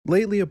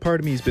Lately, a part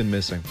of me's been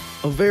missing.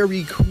 A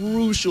very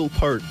crucial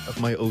part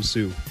of my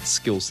Osu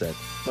skill set.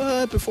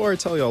 But before I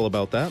tell you all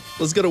about that,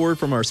 let's get a word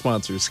from our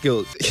sponsor,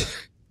 Skill...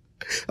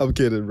 I'm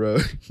kidding, bro.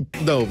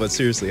 No, but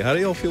seriously, how do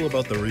y'all feel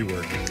about the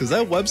rework? Because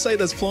that website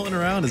that's floating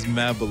around is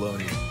mad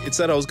baloney. It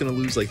said I was going to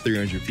lose like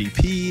 300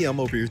 PP. I'm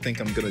over here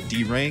thinking I'm going to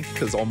D-rank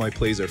because all my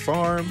plays are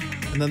farm.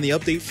 And then the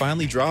update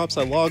finally drops.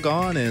 I log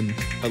on and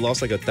I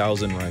lost like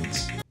 1,000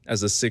 ranks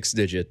as a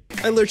 6-digit.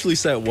 I literally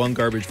set one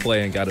garbage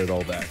play and got it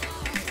all back.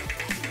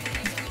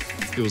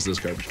 It was this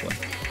garbage play.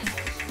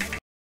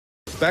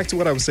 Back to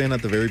what I was saying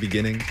at the very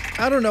beginning.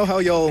 I don't know how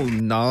y'all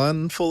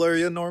non-full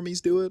area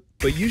normies do it,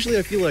 but usually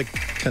I feel like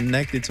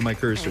connected to my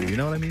cursor, you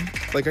know what I mean?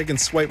 Like I can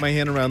swipe my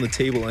hand around the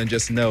table and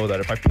just know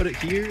that if I put it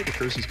here, the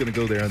cursor's gonna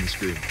go there on the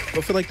screen.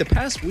 But for like the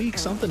past week,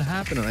 something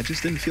happened and I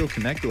just didn't feel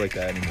connected like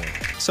that anymore.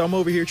 So I'm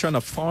over here trying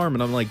to farm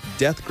and I'm like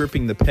death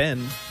gripping the pen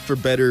for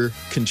better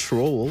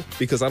control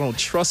because I don't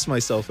trust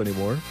myself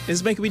anymore.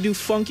 It's making me do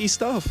funky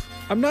stuff.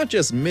 I'm not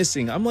just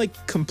missing, I'm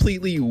like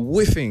completely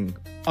whiffing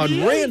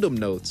on random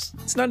notes.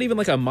 It's not even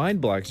like a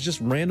mind block, it's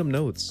just random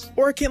notes.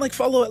 Or I can't like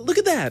follow it. Look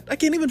at that. I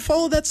can't even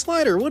follow that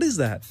slider. What is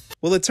that?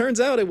 Well, it turns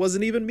out it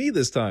wasn't even me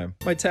this time.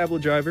 My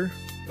tablet driver,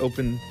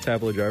 open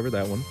tablet driver,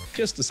 that one,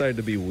 just decided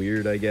to be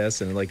weird, I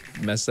guess, and like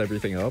messed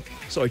everything up.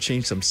 So I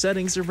changed some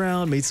settings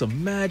around, made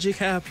some magic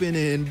happen,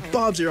 and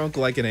Bob's your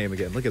uncle, I can aim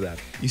again. Look at that.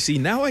 You see,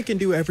 now I can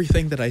do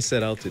everything that I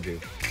set out to do.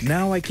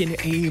 Now I can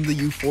aim the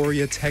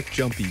Euphoria tech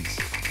jumpies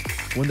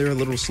when they're a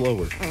little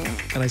slower,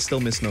 and I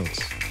still miss notes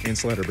and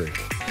slider break.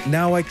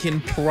 Now I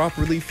can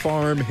properly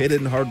farm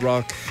hidden hard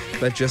rock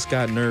that just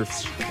got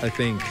nerfed, I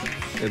think,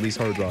 at least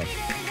hard rock.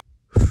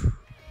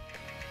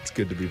 It's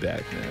good to be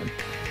back, man.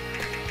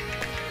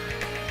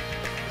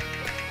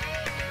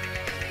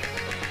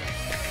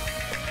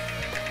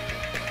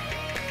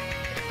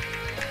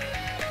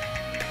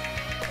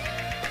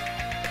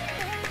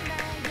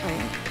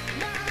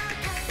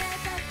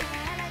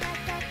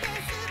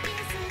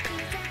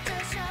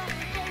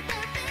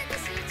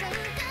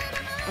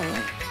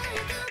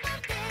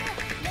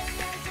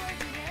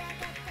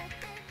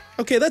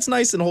 Okay, that's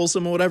nice and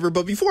wholesome or whatever,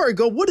 but before I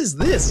go, what is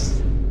this?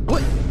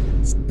 What?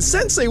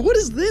 Sensei, what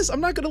is this?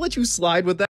 I'm not gonna let you slide with that.